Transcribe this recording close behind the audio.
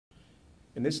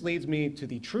and this leads me to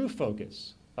the true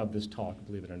focus of this talk,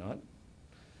 believe it or not,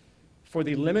 for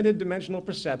the limited dimensional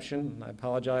perception, I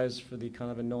apologize for the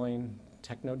kind of annoying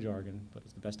techno jargon, but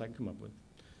it's the best I can come up with.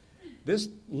 This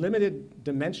limited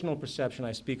dimensional perception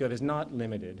I speak of is not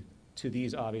limited to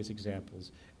these obvious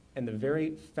examples. And the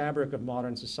very fabric of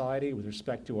modern society with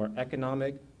respect to our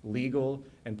economic, legal,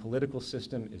 and political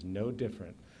system is no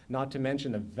different. Not to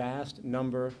mention the vast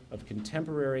number of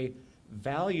contemporary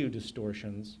value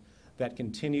distortions that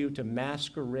continue to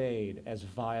masquerade as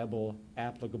viable,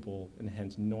 applicable, and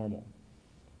hence normal.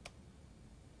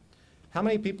 How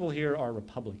many people here are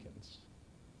Republicans?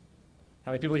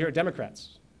 How many people here are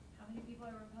Democrats? How many people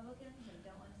are Republicans and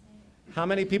don't want to say it? How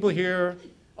many people here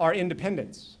are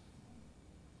independents?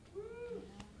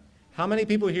 How many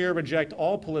people here reject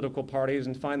all political parties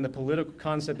and find the political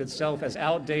concept itself as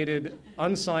outdated,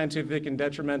 unscientific, and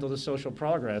detrimental to social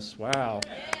progress? Wow.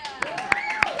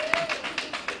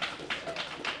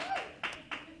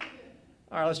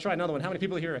 All right, let's try another one. How many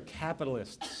people here are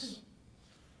capitalists?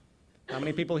 How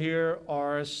many people here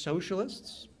are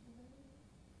socialists?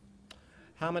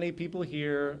 How many people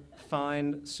here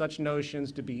find such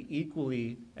notions to be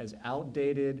equally as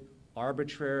outdated,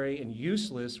 arbitrary, and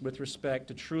useless with respect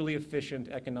to truly efficient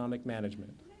economic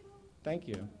management? Thank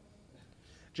you.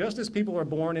 Just as people are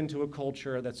born into a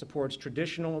culture that supports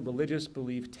traditional religious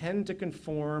belief, tend to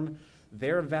conform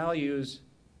their values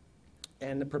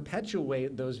and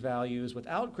perpetuate those values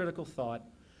without critical thought,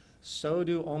 so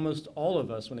do almost all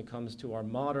of us when it comes to our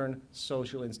modern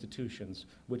social institutions,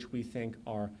 which we think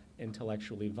are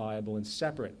intellectually viable and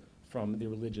separate from the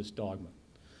religious dogma.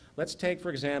 Let's take, for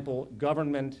example,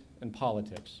 government and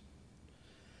politics.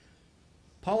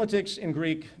 Politics in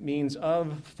Greek means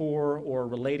of, for, or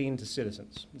relating to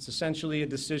citizens. It's essentially a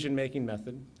decision-making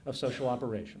method of social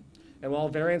operation. And while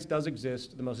variance does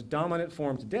exist, the most dominant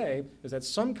form today is that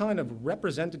some kind of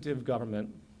representative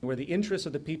government where the interests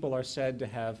of the people are said to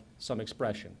have some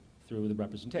expression through the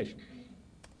representation.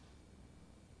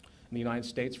 In the United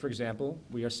States, for example,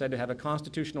 we are said to have a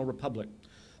constitutional republic.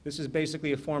 This is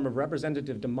basically a form of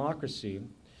representative democracy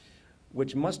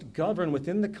which must govern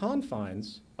within the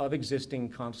confines of existing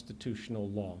constitutional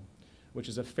law, which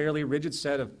is a fairly rigid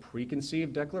set of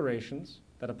preconceived declarations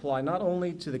that apply not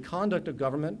only to the conduct of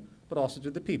government, but also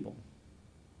to the people.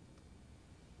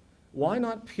 Why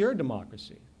not pure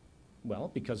democracy? Well,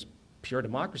 because pure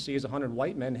democracy is 100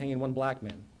 white men hanging one black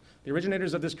man. The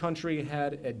originators of this country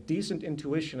had a decent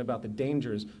intuition about the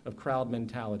dangers of crowd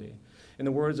mentality. In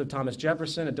the words of Thomas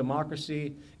Jefferson, a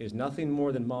democracy is nothing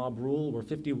more than mob rule, where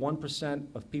 51%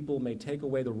 of people may take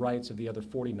away the rights of the other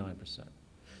 49%.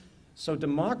 So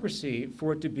democracy,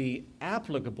 for it to be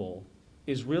applicable,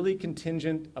 is really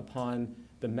contingent upon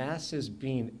the masses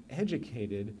being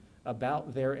educated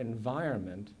about their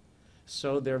environment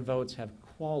so their votes have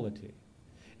quality.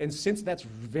 And since that's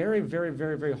very, very,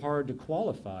 very, very hard to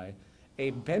qualify,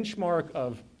 a benchmark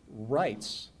of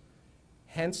rights,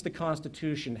 hence the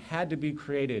Constitution, had to be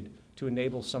created to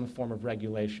enable some form of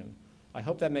regulation. I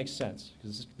hope that makes sense,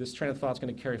 because this train of thought is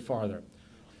going to carry farther.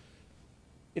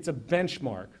 It's a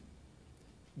benchmark.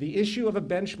 The issue of a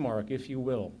benchmark, if you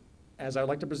will, as I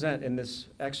like to present in this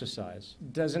exercise,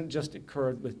 doesn't just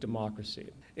occur with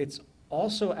democracy. It's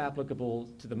also applicable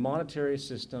to the monetary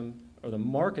system or the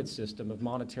market system of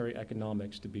monetary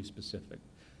economics, to be specific.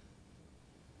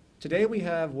 Today we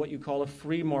have what you call a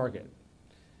free market.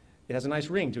 It has a nice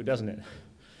ring to it, doesn't it?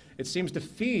 It seems to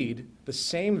feed the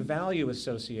same value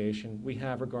association we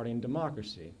have regarding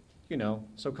democracy, you know,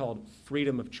 so-called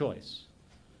freedom of choice.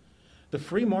 The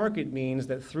free market means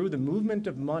that through the movement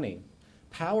of money,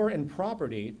 power and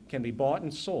property can be bought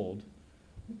and sold,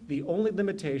 the only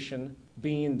limitation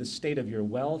being the state of your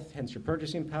wealth, hence your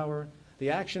purchasing power, the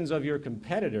actions of your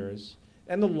competitors,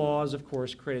 and the laws, of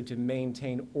course, created to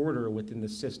maintain order within the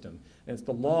system. And it's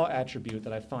the law attribute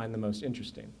that I find the most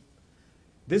interesting.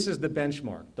 This is the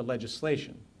benchmark, the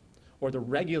legislation, or the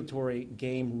regulatory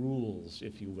game rules,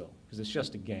 if you will, because it's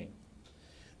just a game.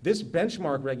 This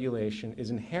benchmark regulation is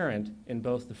inherent in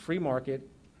both the free market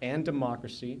and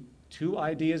democracy, two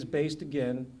ideas based,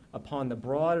 again, upon the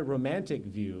broad romantic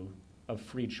view of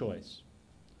free choice.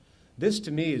 This,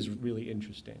 to me, is really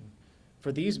interesting,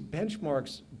 for these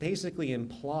benchmarks basically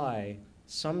imply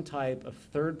some type of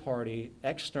third-party,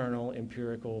 external,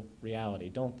 empirical reality,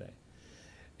 don't they?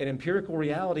 An empirical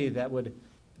reality that would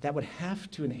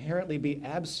have to inherently be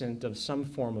absent of some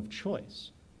form of choice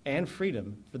and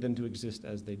freedom for them to exist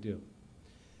as they do.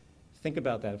 Think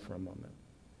about that for a moment.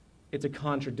 It's a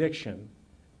contradiction,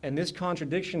 and this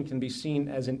contradiction can be seen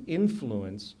as an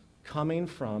influence coming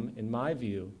from, in my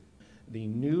view, the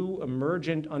new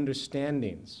emergent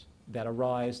understandings that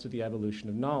arise through the evolution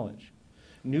of knowledge.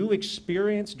 New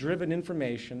experience-driven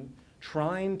information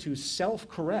trying to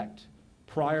self-correct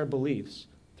prior beliefs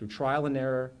through trial and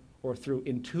error or through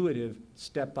intuitive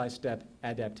step-by-step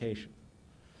adaptation.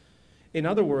 In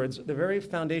other words, the very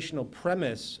foundational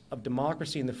premise of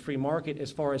democracy and the free market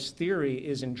as far as theory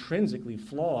is intrinsically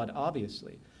flawed,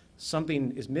 obviously.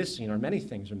 Something is missing, or many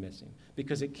things are missing,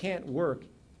 because it can't work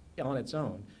on its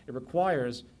own. It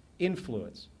requires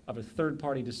influence of a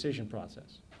third-party decision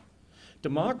process.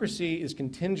 Democracy is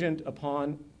contingent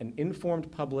upon an informed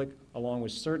public along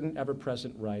with certain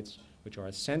ever-present rights, which are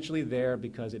essentially there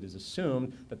because it is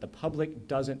assumed that the public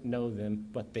doesn't know them,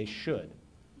 but they should.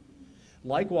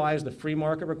 Likewise, the free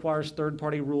market requires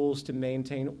third-party rules to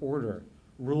maintain order,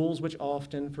 rules which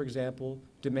often, for example,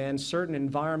 demand certain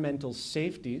environmental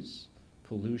safeties,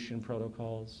 pollution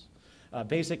protocols,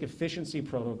 basic efficiency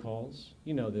protocols.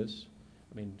 You know this.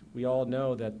 I mean, we all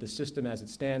know that the system as it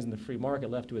stands in the free market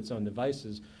left to its own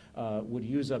devices would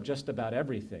use up just about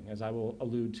everything, as I will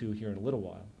allude to here in a little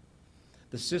while.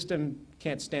 The system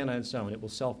can't stand on its own. It will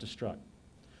self-destruct.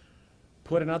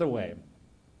 Put another way,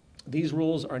 these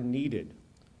rules are needed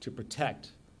to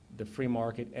protect the free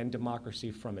market and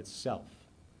democracy from itself.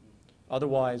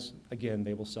 Otherwise, again,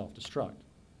 they will self-destruct.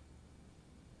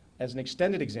 As an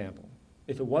extended example,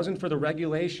 if it wasn't for the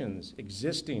regulations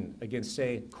existing against,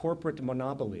 say, corporate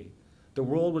monopoly, the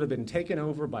world would have been taken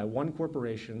over by one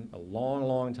corporation a long,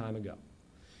 long time ago.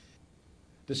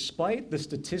 Despite the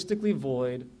statistically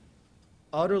void,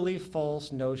 utterly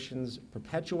false notions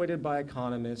perpetuated by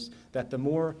economists that the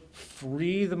more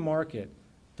free the market,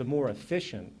 the more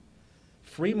efficient,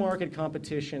 free market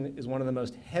competition is one of the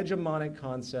most hegemonic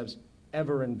concepts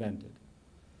ever invented.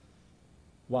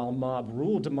 While mob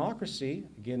rule democracy,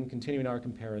 again continuing our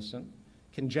comparison,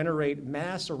 can generate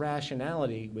mass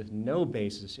irrationality with no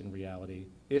basis in reality,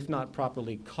 if not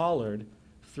properly collared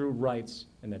through rights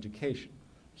and education.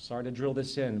 Sorry to drill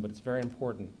this in, but it's very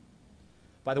important.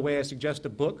 By the way, I suggest a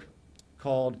book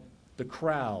called The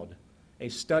Crowd, a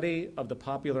study of the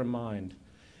popular mind.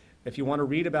 If you want to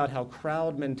read about how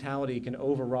crowd mentality can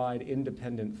override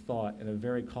independent thought in a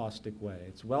very caustic way.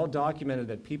 It's well documented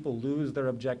that people lose their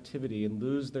objectivity and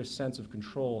lose their sense of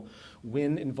control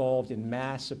when involved in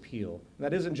mass appeal. And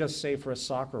that isn't just, say, for a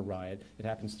soccer riot. It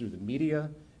happens through the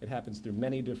media. It happens through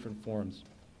many different forms.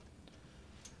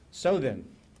 So then,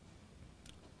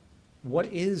 what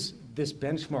is this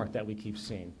benchmark that we keep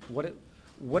seeing?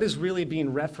 What is really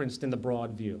being referenced in the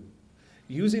broad view?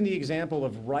 Using the example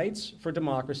of rights for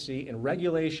democracy and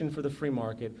regulation for the free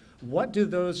market, what do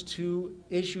those two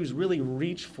issues really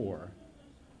reach for?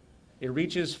 It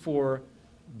reaches for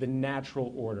the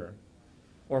natural order,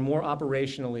 or more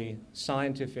operationally,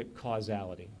 scientific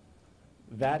causality.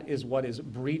 That is what is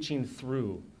breaching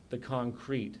through the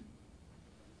concrete.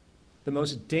 The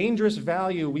most dangerous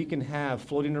value we can have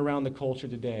floating around the culture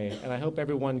today, and I hope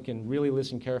everyone can really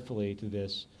listen carefully to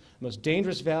this, the most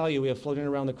dangerous value we have floating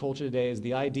around the culture today is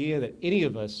the idea that any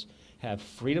of us have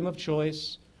freedom of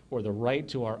choice or the right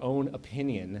to our own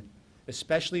opinion,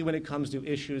 especially when it comes to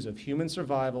issues of human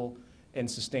survival and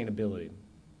sustainability.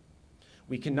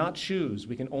 We cannot choose,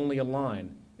 we can only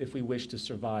align if we wish to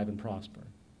survive and prosper.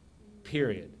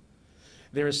 Period.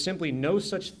 There is simply no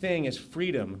such thing as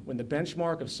freedom when the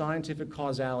benchmark of scientific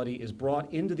causality is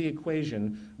brought into the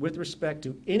equation with respect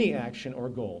to any action or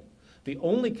goal. The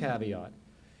only caveat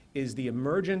is the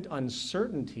emergent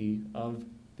uncertainty of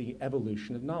the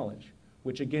evolution of knowledge,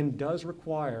 which again does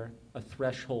require a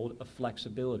threshold of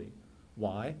flexibility.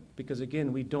 Why? Because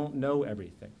again, we don't know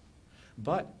everything.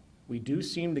 But we do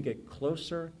seem to get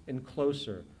closer and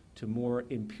closer to more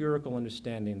empirical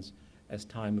understandings as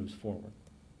time moves forward.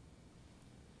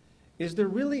 Is there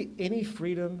really any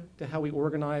freedom to how we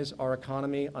organize our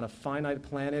economy on a finite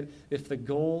planet if the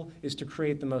goal is to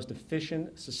create the most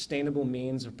efficient, sustainable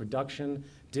means of production,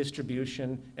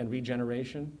 distribution, and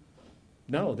regeneration?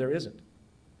 No, there isn't.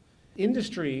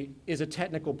 Industry is a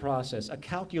technical process, a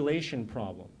calculation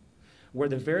problem, where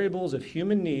the variables of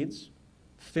human needs,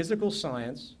 physical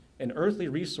science, and earthly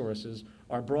resources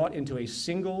are brought into a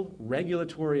single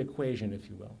regulatory equation, if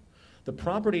you will. The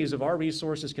properties of our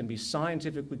resources can be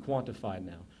scientifically quantified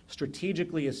now,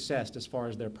 strategically assessed as far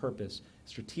as their purpose,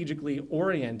 strategically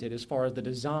oriented as far as the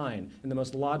design in the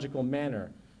most logical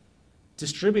manner,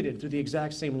 distributed through the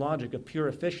exact same logic of pure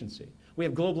efficiency. We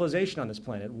have globalization on this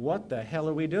planet. What the hell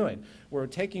are we doing? We're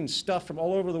taking stuff from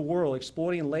all over the world,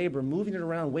 exploiting labor, moving it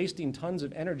around, wasting tons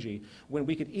of energy, when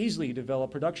we could easily develop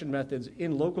production methods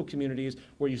in local communities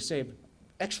where you save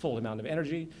X-fold amount of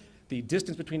energy. The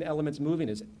distance between elements moving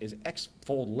is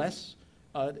X-fold less.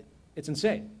 It's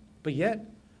insane. But yet,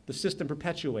 the system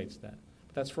perpetuates that.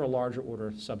 That's for a larger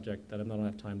order subject that I don't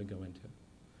have time to go into.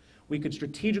 We could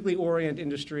strategically orient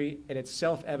industry, and it's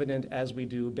self-evident as we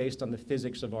do based on the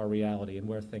physics of our reality and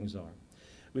where things are.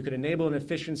 We could enable an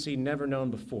efficiency never known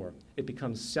before. It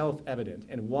becomes self-evident.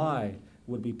 And why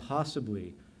would we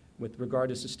possibly, with regard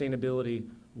to sustainability,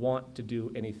 want to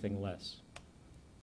do anything less?